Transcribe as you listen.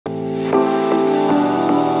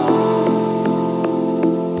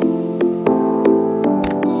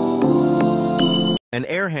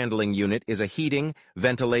handling unit is a heating,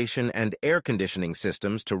 ventilation, and air conditioning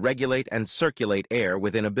systems to regulate and circulate air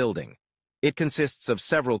within a building. It consists of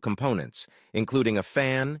several components, including a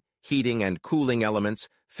fan, heating and cooling elements,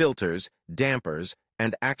 filters, dampers,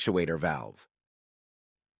 and actuator valve.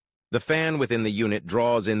 The fan within the unit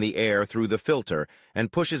draws in the air through the filter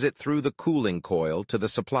and pushes it through the cooling coil to the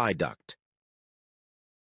supply duct.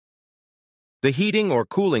 The heating or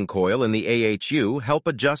cooling coil in the AHU help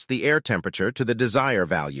adjust the air temperature to the desired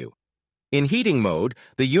value. In heating mode,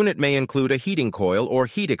 the unit may include a heating coil or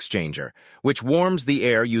heat exchanger, which warms the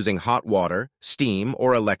air using hot water, steam,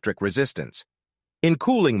 or electric resistance. In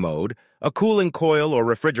cooling mode, a cooling coil or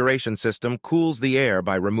refrigeration system cools the air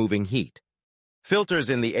by removing heat. Filters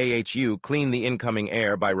in the AHU clean the incoming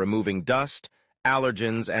air by removing dust,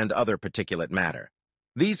 allergens, and other particulate matter.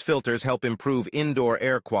 These filters help improve indoor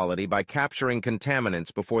air quality by capturing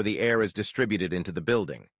contaminants before the air is distributed into the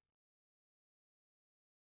building.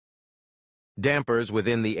 Dampers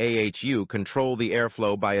within the AHU control the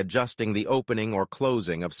airflow by adjusting the opening or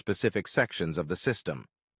closing of specific sections of the system.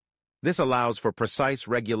 This allows for precise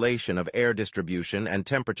regulation of air distribution and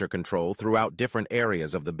temperature control throughout different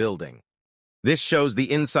areas of the building. This shows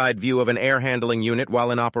the inside view of an air handling unit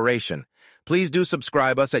while in operation. Please do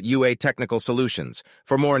subscribe us at UA Technical Solutions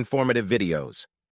for more informative videos.